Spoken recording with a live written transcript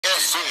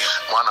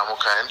Mwana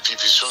muka NPP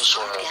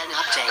sunsun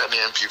any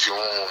MPP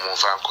mu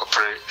fa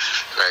kopre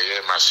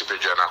ye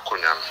masibejo na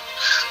konyan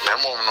na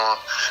mom no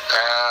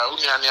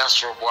uniani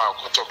asrobo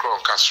akotokro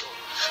nkaso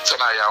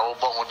sana ya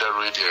obo hu da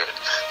radio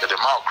the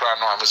ma okra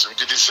no amesu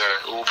gidi se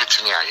wo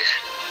bitimi aye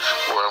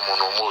wo mu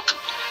no modu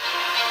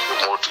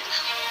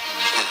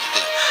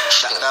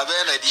da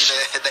be na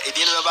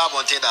edile ba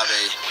bonte da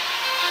be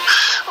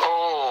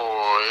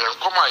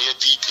come on, you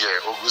did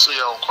here, or go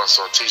your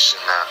consultation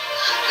now,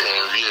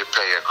 and we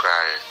pay a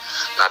cry.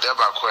 Now, there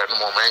are quite a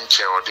moment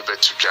or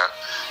debate to get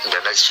in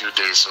the next few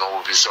days. No,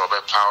 will be so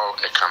power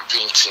a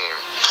campaign team.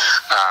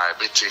 I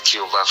be take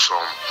you over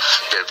from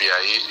the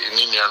BIA,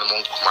 Ninian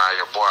Munkuma,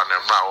 born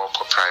and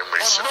Mawako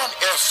primary.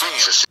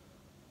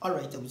 All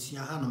right, I will see a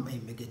hand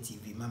Mega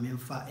TV, my main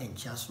far and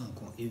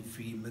Chasmonco in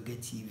free Mega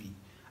TV.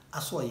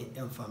 As well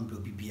as from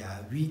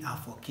BBA, we are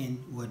for Ken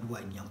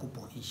worldwide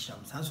Yankopo in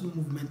Shams. Has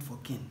movement for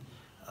Ken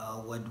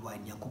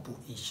worldwide Yankopo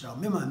in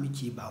Shroud. Mema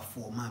Michi about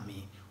for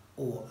Mammy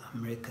or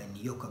American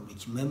Yoka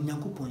Rich, Mem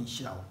Yankopo in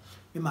Shroud.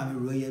 Mema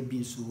Royal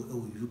Binsu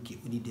or UK,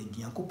 only the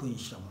Yankopo in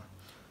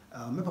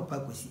Shroud. Me papa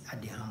kwesi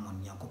ade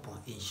hamon Yankopo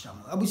in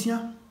Shroud.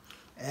 Abusia,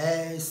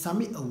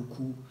 Sammy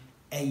Awuku,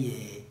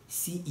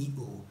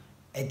 CEO,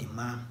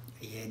 Edima,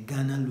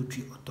 Ghana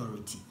Lottery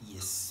Authority,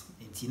 yes,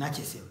 in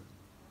Tinachesem.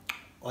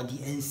 Or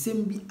the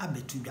ensemble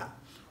abetuda.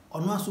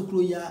 Ono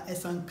asokro ya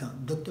esanka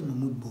Dr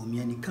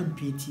Bawumia ni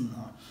campaign team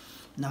ho.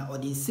 Na or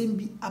the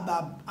ensemble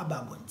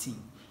ababontin.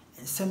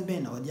 Ensemble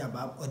na or the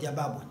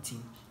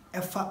ababontin.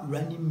 Efa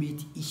running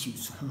mate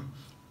issues ho.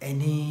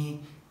 Ene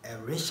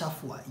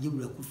Reshuffle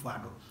yewura Akuffo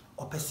Addo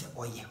opese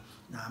oye.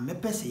 Na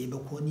mepese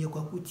yebekọ ni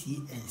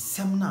ekwakuti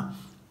ensem na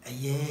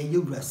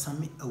yewura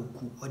Sammy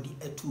Awuku or the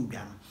etu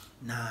bia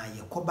na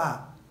yekoba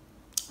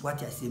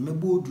what I say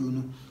mebodu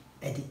no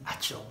e di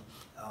acho.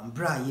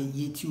 Bra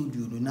ye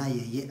tudu no na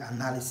ye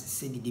analysis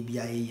said the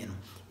bia ye no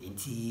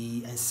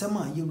enti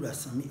ensema yewura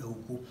Sammy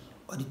Awuku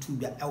odi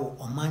tubia ewo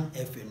oman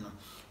efe no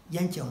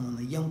yenche ho no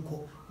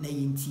yenko na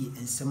yenti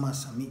ensema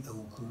Sammy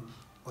Awuku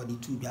odi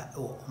tubia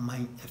ewo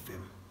oman efe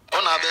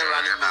ona be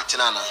running meeting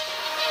na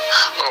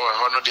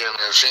one of them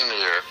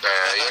senior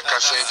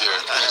Yakase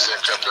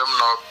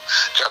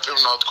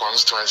Capim North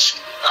constituency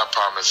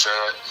Apamese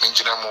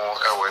Minjinamo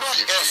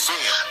NPP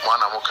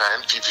Mwana muka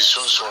NPP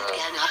sunsun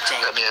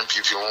any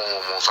MPP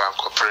mu fa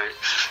kopre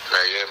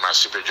ye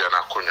masibejo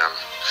na konyan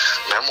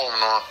na mom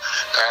no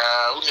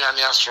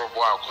uniani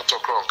asrobo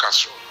akotokro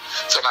nkaso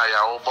sana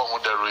ya obo hu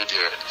da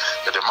radio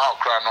the ma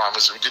okra no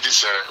amesu gidi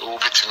se wo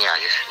bitimi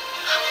aye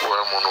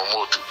wo mu no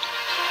modu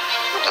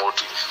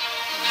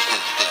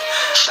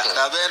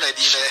da be na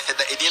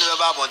edile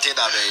ba bonte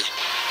da be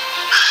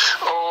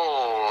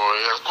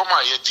come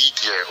on, you did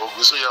here, or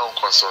go your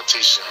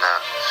consultation now,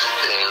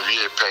 and we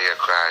pay a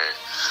cry.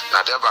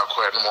 Now, there are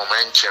quite a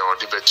moment or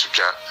debate to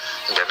get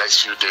in the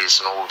next few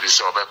days. No, will be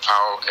so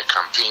power a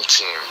campaign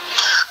team.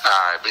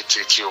 I be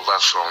take you over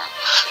from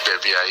the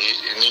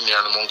BIA,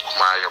 Ninian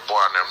Munkuma,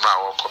 born and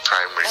Mawako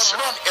primary.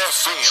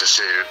 To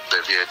say,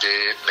 the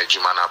BIA,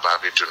 Nejumana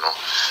Babi, to know.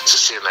 To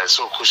say,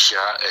 so Kushia,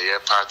 a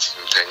year party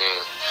in Penny.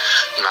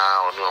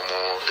 Now, no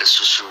more, a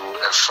susu,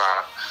 a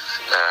far.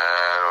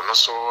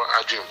 Also,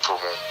 I dream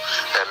promo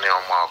and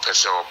now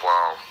person of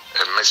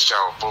a mixture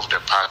of both the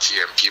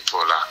party and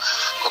people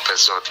or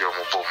person of your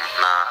boom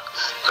now.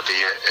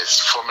 The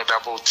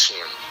formidable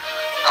team.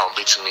 I'll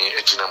beat me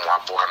a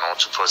Jinamo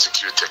to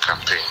prosecute the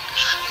campaign.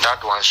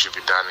 That one should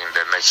be done in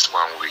the next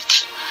 1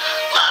 week.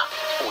 Now,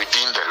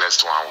 within the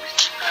next 1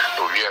 week,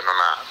 we are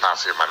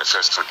not a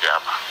manifesto.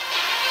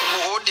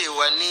 Ode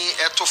wani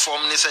eto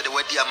form ne said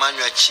wadi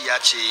amanu achi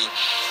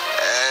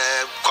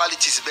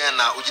qualities be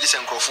na ojidi se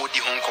nkrofo di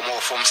ho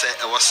nkomo form se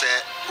e wo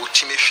se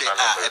otime hwe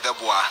a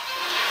ebeboa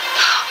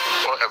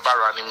o e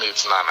barani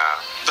mate nana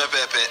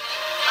pepe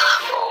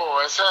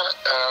I said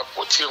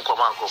putting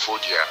command nkrofo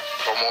dia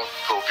omo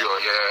obi o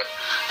ye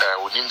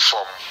onim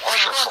form o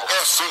hwe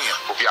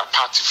form obi a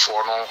party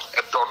for no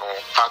e do no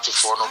party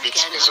for no bit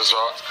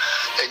so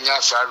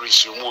enya sa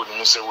resume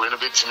onu se we no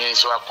bitimi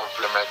so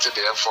complement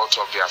the effort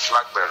of their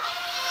flag bearer.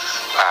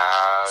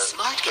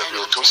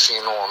 You to see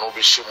no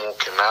be shimu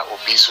kena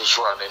obi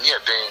so and any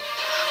den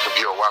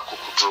obi o wa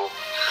kukudro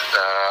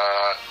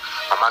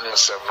amani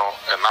yourself no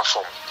enough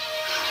form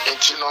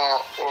enti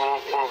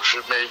no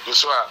should make go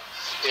so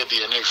e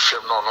dey any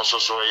film no so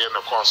in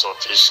the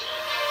consultation.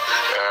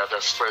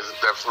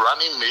 The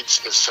running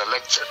mate is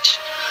selected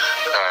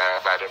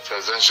by the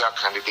presidential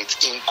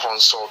candidate in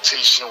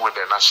consultation with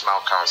the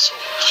National Council.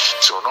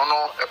 So no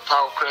a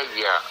power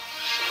cravia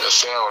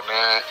say on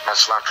the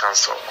National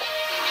Council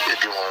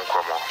if you won't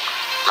come on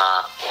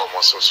na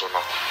almost so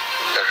no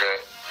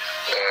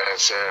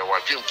say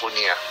what you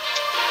punia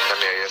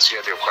and yes you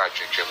are quite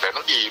drinking but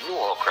no the you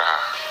know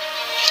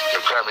the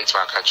crime it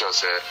can catch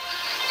us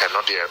and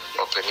not the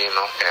opening.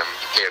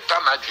 The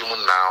time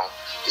agreement now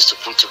is to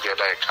put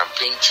together a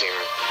campaign team,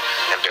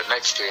 and the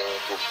next thing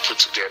we'll put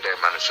together a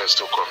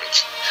manifesto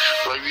committee.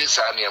 Well, we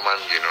say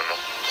man,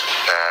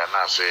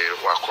 now say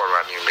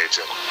Wakora new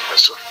meeting.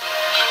 So,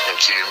 and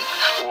team,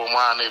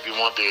 woman, if you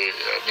want the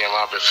near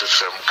be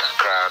film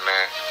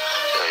Kakrane,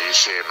 you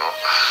say no,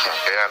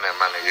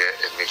 man,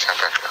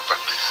 but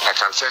I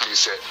can tell you,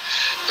 say,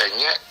 and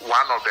yet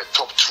one of the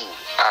top two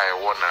I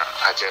want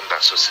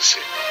agenda, so to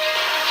say.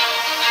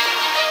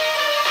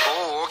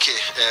 Okay,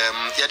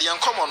 yadian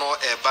komo no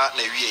eba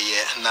na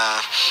wiye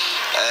na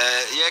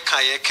ye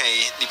kan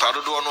ni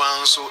padodo no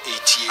anso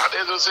etie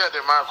ade do say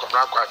the man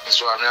kwabra kwa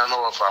so ame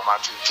no wa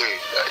farmatite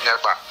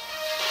nyeba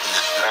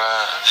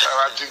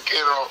I think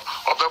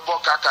obebo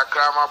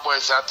kakakra ma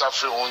boys ata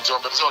free hunjo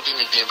be so di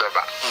ni din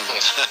beba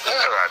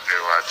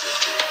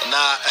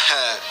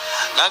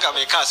na ka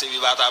me ka se bi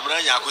bata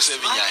bra nya akose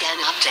bi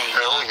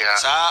nya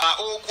sa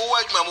o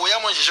wadwuma mo ya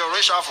mo nhihye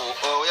reshuffle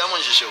o ya mo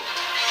nhihye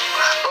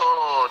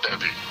oh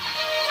Debbie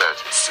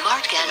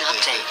Smart Gan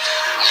update.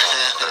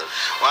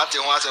 What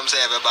you want to say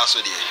about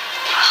Basudi?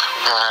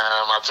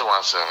 Martin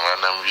was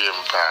and I'm being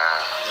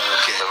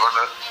okay.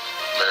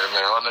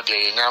 The honor the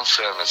young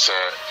friend is a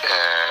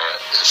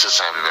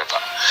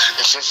member.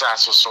 It's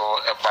also so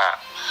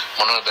about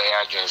one of the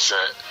agents,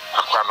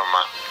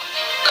 Aquanoma,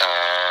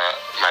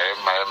 my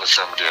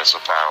family as a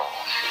power.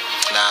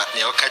 Now,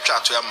 you catch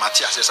up to a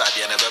Matthias as I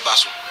did never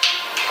basso.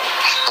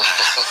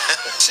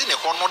 See a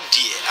corner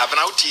dear, I've been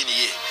out in a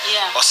year.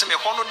 Or some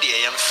corner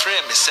dear and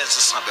frame a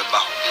sense of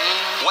about.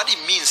 What it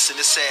means in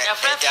the say, a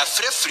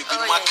free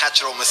one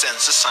catcher of a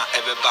sense of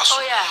ever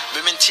basso.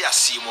 Women tea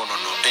Simon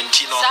and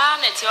Tino,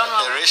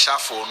 a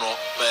reshuffle no,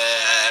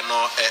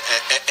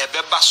 a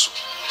bebasso.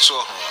 So,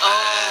 a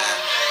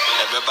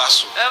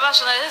bebasso. I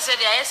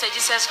said, I said,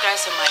 Jesus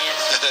Christ, my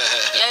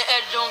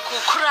I don't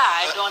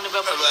cry, I don't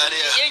know.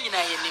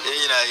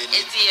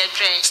 It's a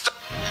train.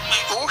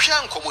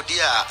 Ocean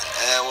Comodia,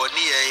 or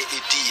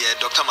near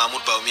Dr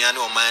Bawumia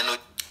or mine.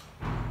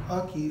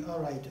 Okay, all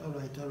right.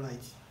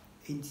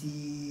 It's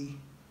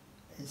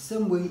the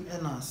same way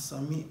and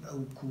Sammy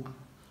Awuku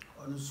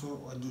also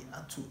or the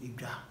Atu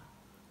Iga.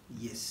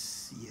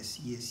 Yes.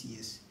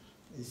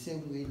 The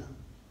same way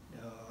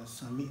now,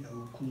 Sammy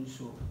Awuku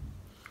so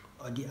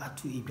or the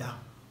Atu Iga.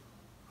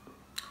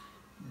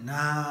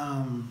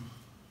 Now,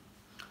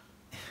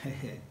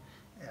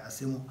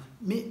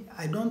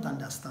 I don't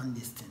understand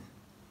this thing.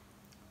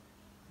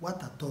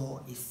 What at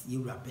all is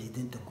you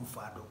President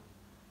Akuffo Addo?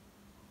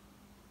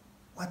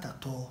 What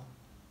at all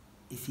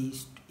is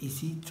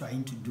he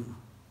trying to do?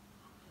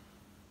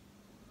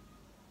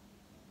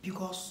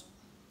 Because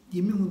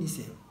the meaning is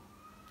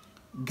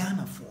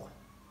Ghana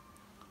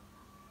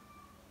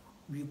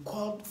we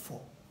called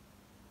for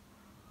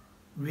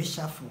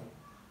reshuffle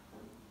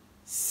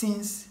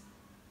since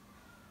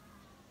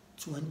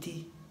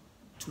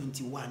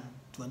 2021,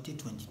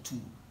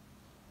 2022.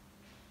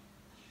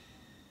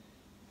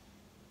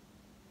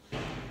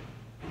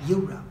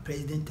 Yura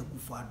President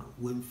Akuffo Addo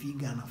when fi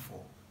Ghana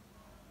for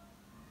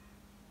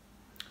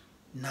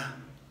now.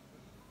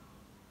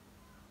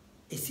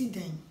 Is it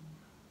then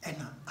and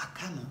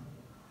akano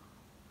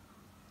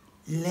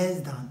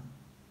less than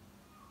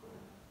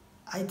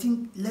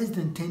less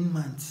than 10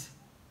 months.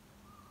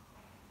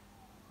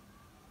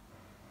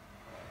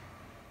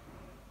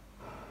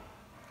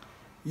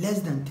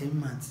 Less than 10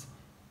 months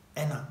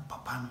and a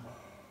papa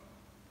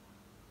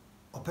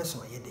no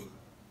opeso yede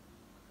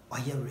or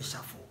ye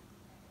reshuffle.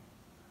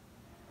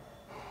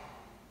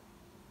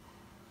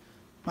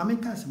 Mame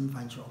kan se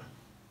mfancho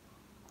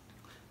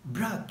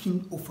bra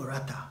king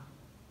oforata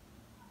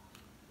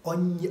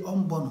onye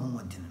onbon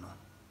homodin no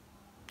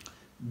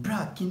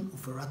bra king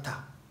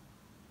oforata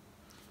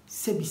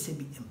sebi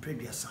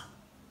empreduasa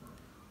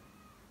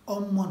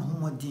onmon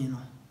homodin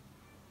no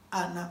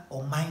ana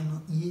oman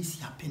no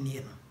yesi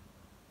apene no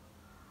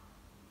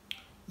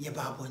ye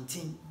ba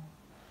bontin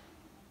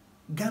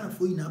Ghana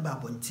fo ina ba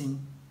bontin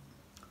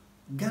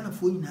Ghana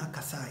fo ina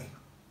kasai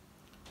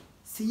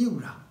se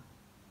yewura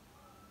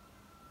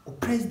o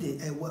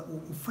president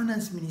o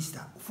finance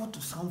minister for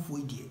to sound for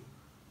idea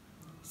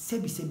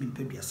sebi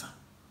mpedwasa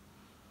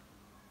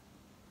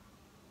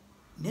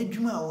na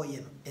adwuma a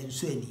woye no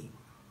enso ani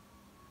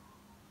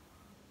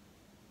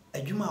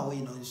adwuma a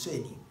woye no enso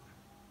ani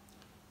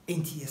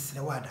enti yesre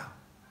wada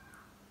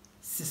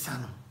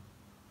sisano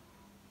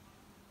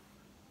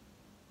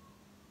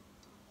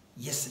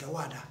yesre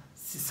wada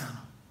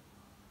sisano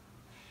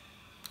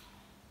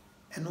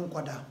eno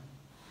nkwada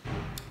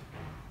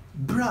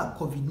bra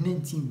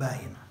COVID-19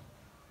 by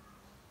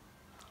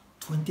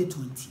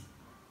 2020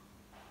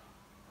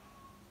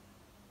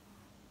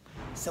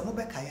 some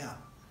bekaya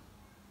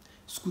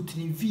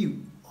scrutiny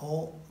view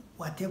or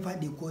whatever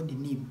they call the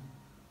name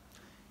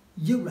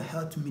your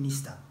health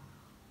minister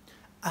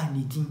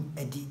Anidin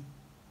Edi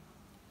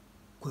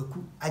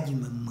Kwaku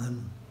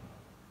Adimamanu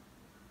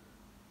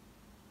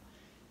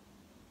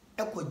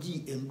Ekoji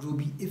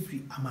Ndrobi Efri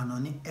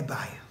Amanone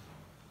Ebaya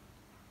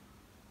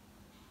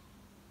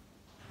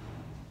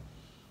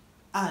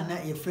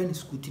na your friend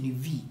scrutiny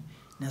V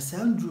na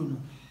sandro no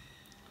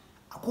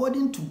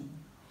according to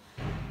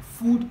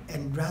Food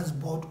and Drugs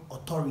Board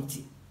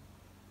Authority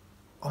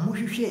omo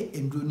hwehwe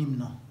endronim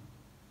no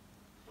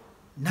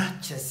na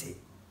chese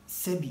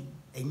sebi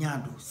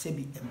enyado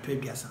sebi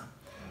empreduasa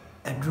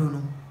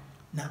adro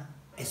na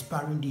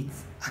expiring date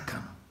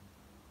aka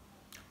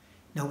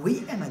na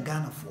we na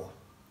Ghana for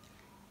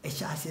e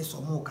sha ase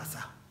so mo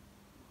kasa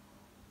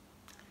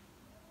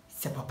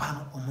se papa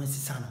no omo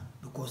sisa no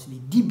because the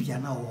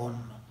dibia na wo no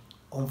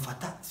on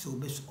fata se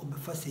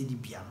obefa se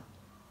dibia no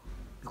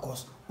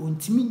because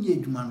ontimi nye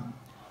adwuma no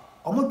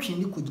omo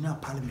twini kogina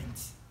parliament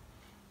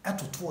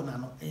atoto na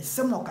no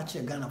ensem o ka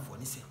che Ghana for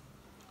ni se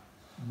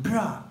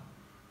bra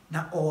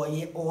na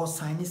oye o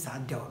sign sa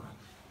del no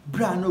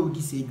bra na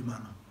odi se adwuma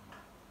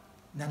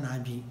no na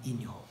adwi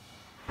ini ho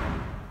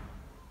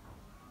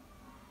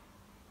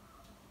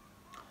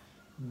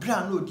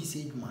bra na odi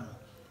se adwuma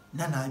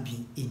no na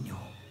adwi ini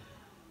ho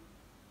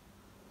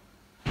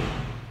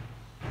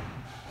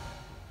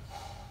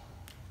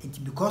it's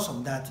because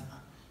of that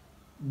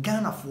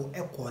Ghana for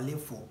a call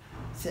for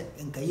say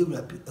enka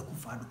yewura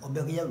Akuffo Addo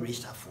obegya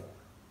Reshuffle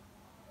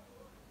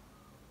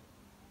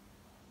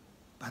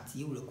but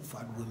yewura Akuffo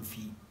Addo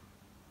mfi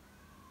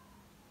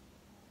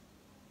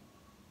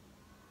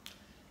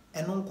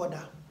eno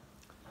nkoda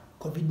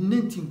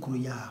COVID-19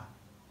 kroya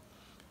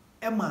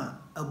ema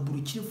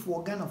aburuchiri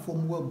for Ghana for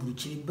mu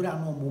aburuchiri bra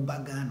na omo ba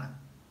Ghana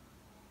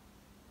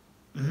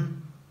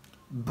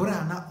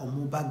bra na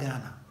omo ba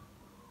Ghana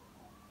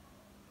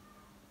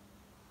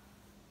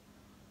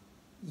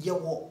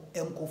yewo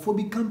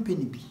enkofobi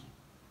company bi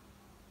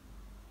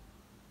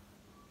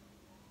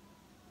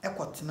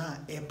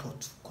ekotena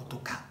airport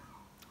kotoka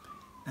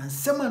na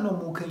nsema no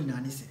mo kan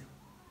ina ne se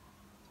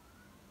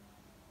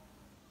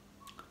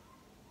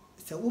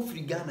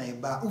ufri Ghana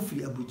eba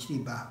ufri abuchiri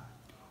ba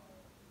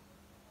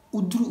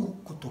uduru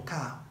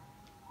kotoka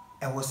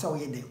e wo se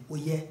oye de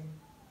oye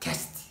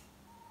test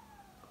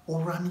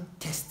orani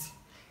test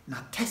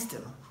na test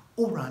no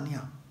orani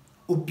a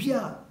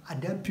obia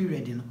at that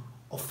period no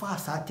of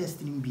us are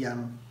testing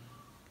biano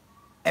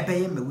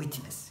ebeye me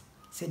witness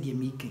said you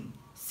making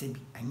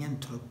sebi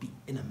anyantropi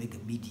in a mega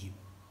media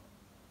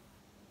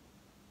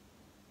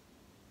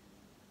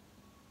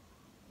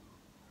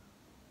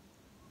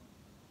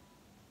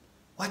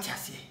what you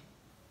say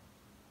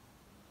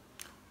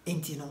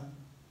entino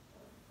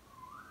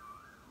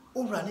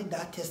o running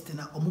that test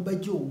na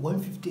omobajo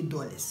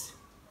 $150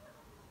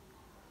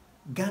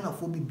 Ghana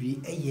for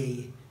bibi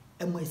eyeye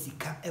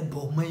emwesika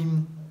ebo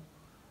maimu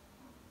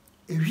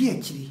ewi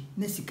akiri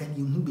na sika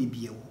ne hu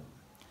bebie wo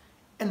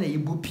ena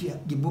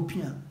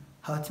yebopia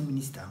health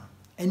minister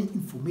any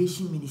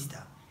information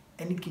minister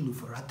any kind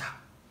of rata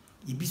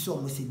yebiso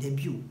omo se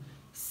debio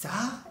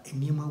sa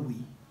eniema we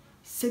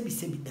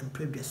sebi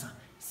emprebiasa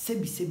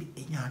sebi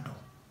enyado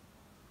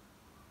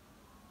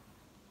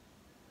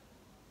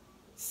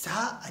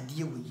sa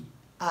adie we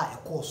a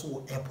ekoso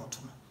wo airport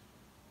no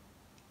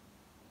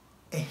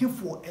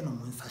ehefo eno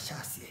monsa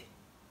hyase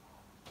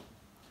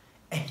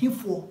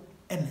ehefo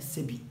ena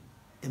sebi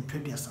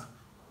empreduasa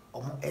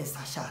omo esa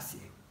hyase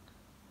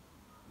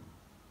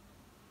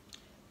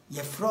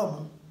ye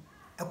from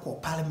eko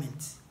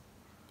parliament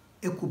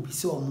eko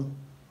bise omo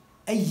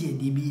aye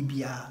de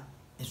bibia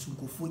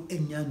esunkofo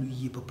enya no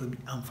yie papa bi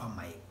amfa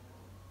mai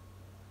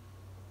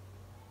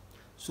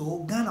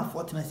so Ghana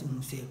fortness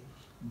mu say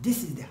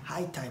this is the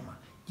high timer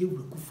you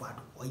Akuffo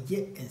Addo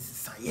oye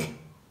ensisaye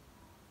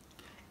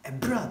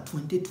ebra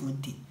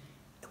 2020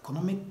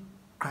 economic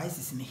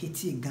crisis in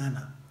hit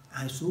Ghana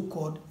and so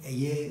called a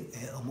year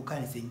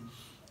saying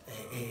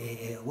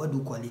what do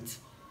you call it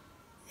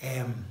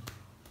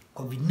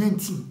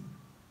COVID-19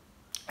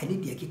 I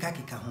need the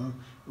kika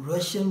home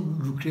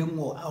Russian-Ukraine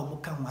war our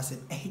can was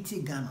a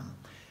hit Ghana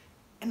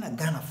and a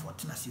Ghana for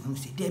Tennessee who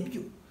say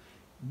debut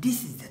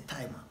this is the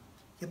time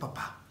yeah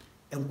papa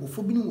and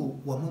Akuffo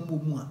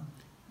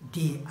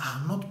they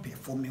are not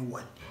performing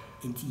well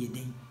into your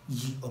day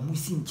ye or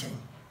musin chain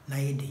na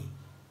ye day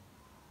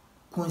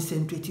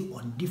concentrating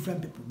on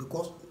different people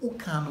because who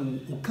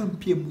can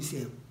pay mu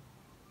say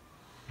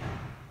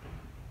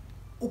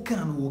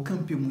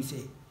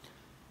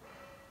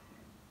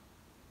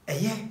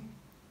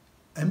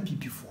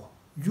MPP for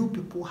you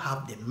people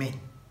have the men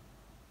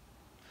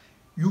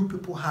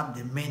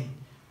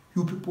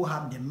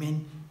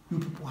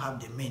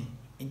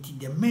until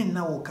the men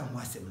now will come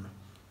wasem no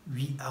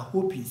we are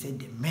hoping say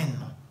the men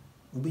no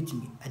will be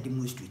me a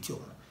demonstrate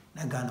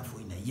na Ghana for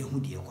in a year who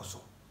de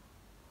ekoso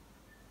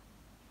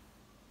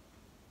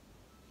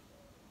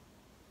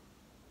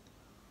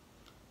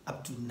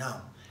up to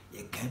now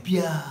ye can be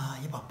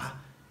ye papa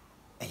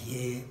a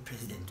year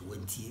president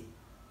wontie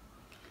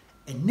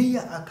and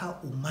near aka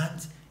o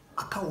month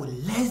aka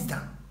less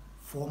than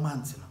 4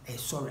 months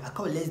sorry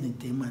aka less than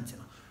 10 months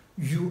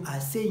you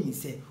are saying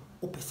say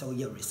opesa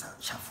we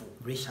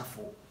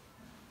reshuffle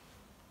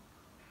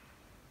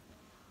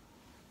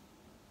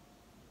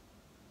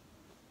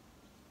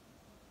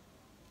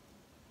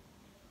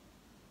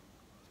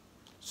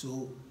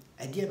so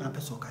idea na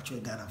person catch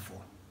Ghana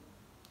for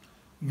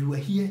You are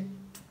here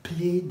to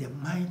play the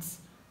minds,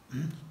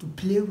 to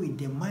play with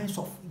the minds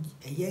of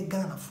a year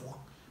Ghana for,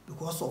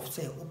 because of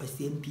say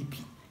MPP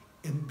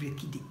and break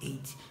the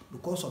 8,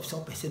 because of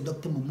self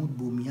Dr.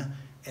 Bawumia,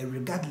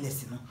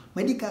 regardless,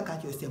 medical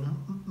catch you say,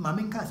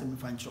 Mamma can't say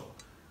Fancho.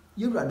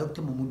 You are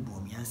Dr.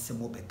 Bawumia and some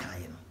more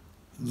Bekayan.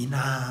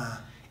 Yina,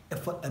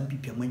 effort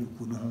MPP when you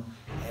could know,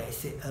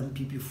 say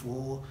MPP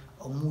for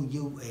or more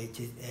you,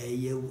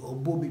 or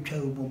Bobby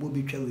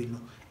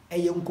Travel, a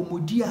young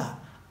Comodia,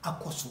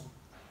 Akoso.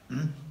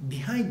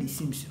 Behind the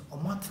scenes, or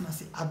Martina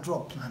say, I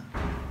draw plan,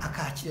 I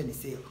catch it and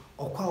say,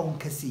 or call on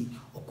Cassie,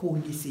 or call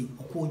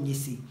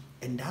Yesi,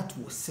 and that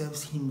will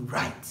serve him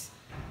right.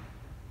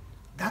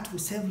 That will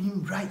serve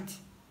him right.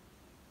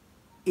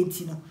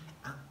 It's and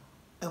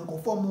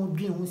conform more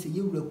dream who say,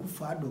 you will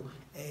Akuffo Addo,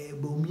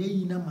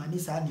 Bawumia na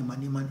manisa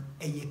ni man,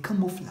 a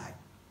camouflage,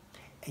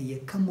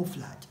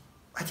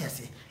 I just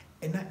say,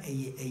 and a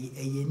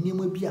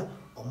name be a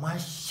or my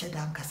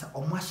shadow cassa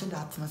or my shadow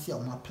atmosphere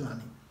or my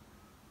planning.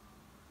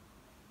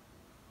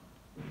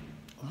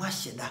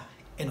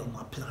 And on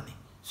my planning.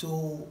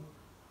 So,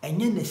 and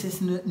then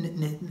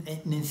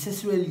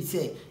necessarily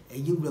say,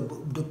 you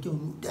Dr.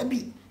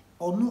 Debbie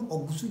or no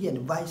Ogusu the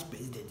vice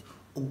president,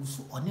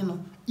 Ogusu or no,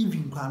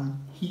 even when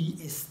he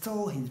is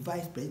still his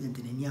vice president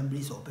in any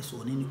embrace or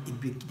person in a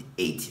break the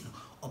 18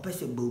 or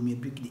person Bawumia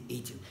break the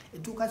 18.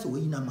 It took us away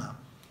in a man,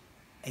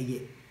 a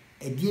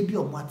dear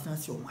of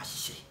Martin's or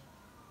Mashe.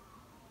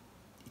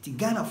 It's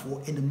Ghana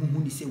for and the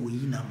moon say we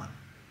in a man,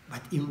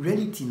 but in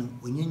reality, no,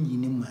 when you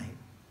in mind.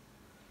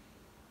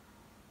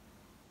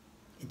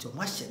 Into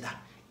Masheda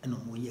and a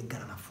more year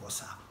Ghana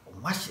force, or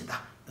Masheda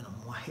and a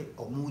more head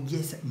or more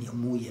years near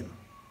Moyen.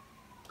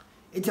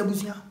 It's a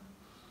Busia.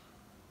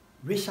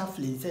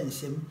 Reshuffle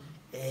says him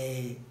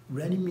a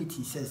running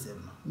meeting says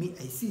me,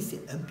 I see say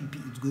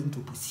MPP is going to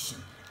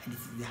position, and it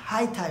is the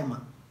high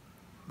timer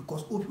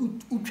because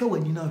Utra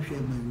when you now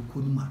share my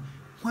Ukunuma,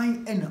 why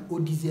and O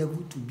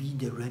deserve to be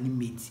the running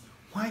mate?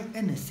 Why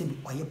and a semi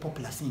or your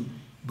popular thing,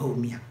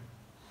 Bawumia?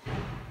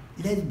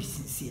 Let's be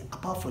sincere,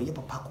 apart from your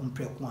papa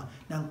compare one,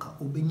 Nanka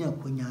Obenya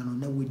Quanyano,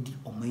 na wedi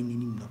or my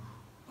name.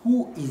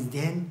 Who is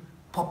then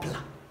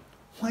popular?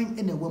 Why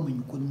any woman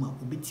you couldn't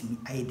obit me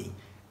ide?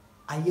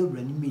 I hear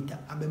running meter,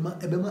 Abema,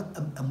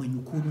 a man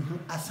you couldn't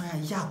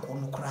assign Yak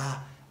on cry,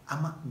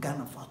 ama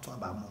Ghana for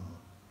Twabamo.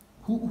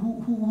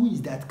 Who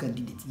is that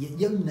candidate?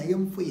 Young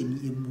Nayam for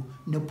any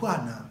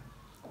Napuana.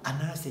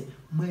 And I say,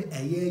 my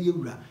a year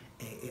yura,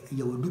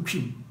 your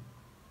dukim,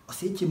 or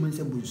say Chimans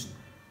a buzu.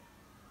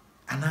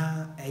 And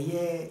a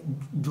year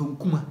John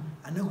Kuma,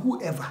 and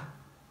whoever.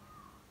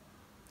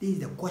 This is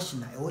the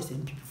question I always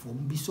send people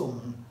from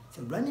Bison.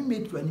 So running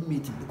mate,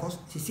 because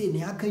she say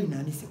Niaka in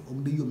any say,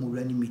 Obey your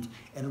running mate,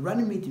 and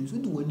running meetings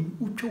would do when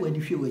you show any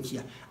few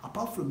here.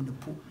 Apart from the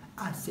poor,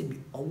 I say be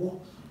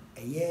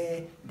a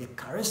year, the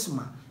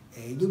charisma,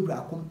 a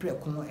Libra compare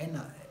Como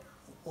and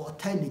or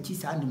tiny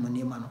cheese animal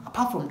name.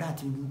 Apart from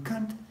that, you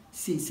can't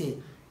say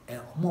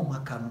more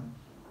macano.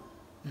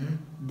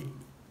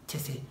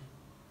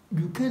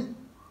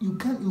 You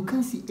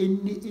can't see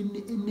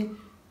any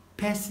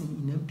person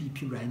in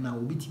MPP right now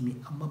will be me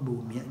ama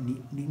Bawumia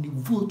ni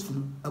vote for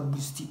a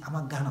boosty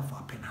ama Ghana for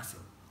a penance,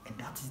 and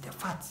that is the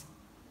fact.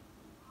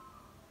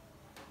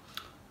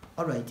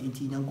 All right,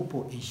 iti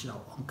nyangopo insha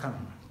on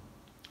camera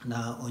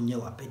na onye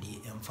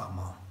wapedi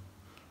emfama.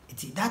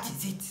 That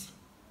is it.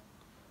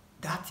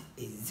 That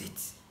is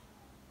it.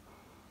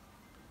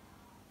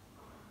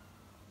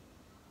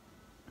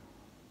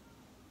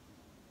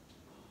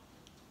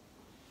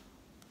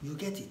 You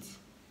get it.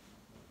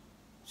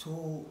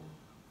 So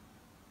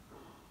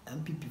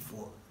MPP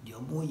for the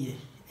Omoye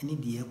any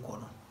dear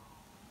corner,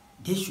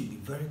 they should be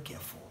very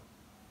careful.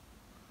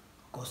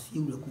 Because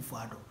you will Akuffo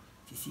Addo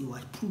to see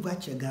what prove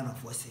at your Ghana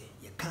for say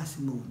you can't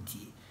see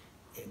tea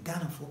a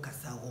Ghana for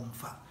Casa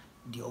Womfa,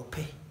 the Ope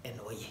and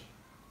Oye.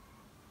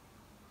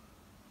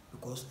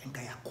 Because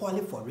I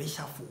qualify for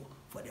Reshuffle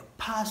for the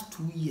past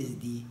 2 years,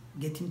 the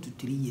getting to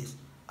 3 years.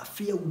 A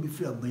fear will be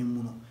free of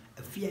Bemuno,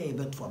 a fear a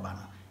bet for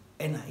banner,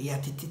 and a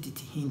yatiti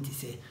hint to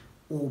say,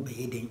 oh,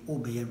 be a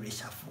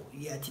Reshuffle.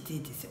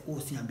 Yatiti say, oh,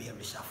 see a be a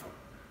Reshuffle.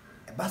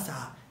 A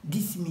bassa,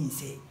 this means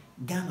say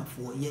Ghana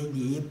for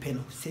ye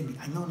pen, say,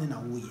 I know in a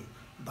way,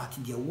 but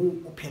the woe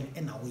open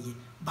and away,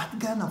 but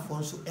Ghana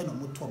for so and a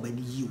motor by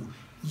the you.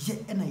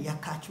 Yet and a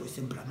yakach was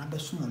a branabe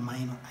sumo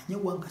minor, and your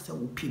one cassa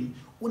will pin,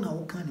 one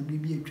hour can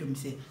be a trim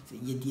say,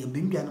 ye dear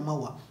Bimbian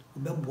Mawa,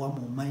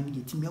 Ubebo mind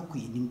get me a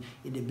queen,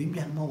 in the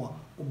Bimbian Mawa,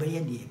 obey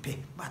a dear pay.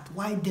 But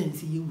why then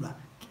see you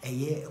a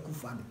year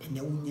Akuffo Addo and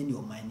the union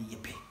your mind ye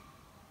pay?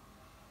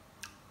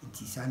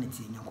 It is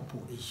sanity in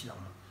Yakopo Isham.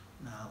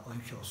 Now,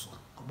 on your so.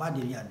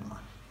 Obadi Yadma,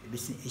 a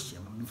business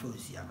Isham before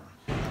Siano.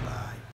 Bye.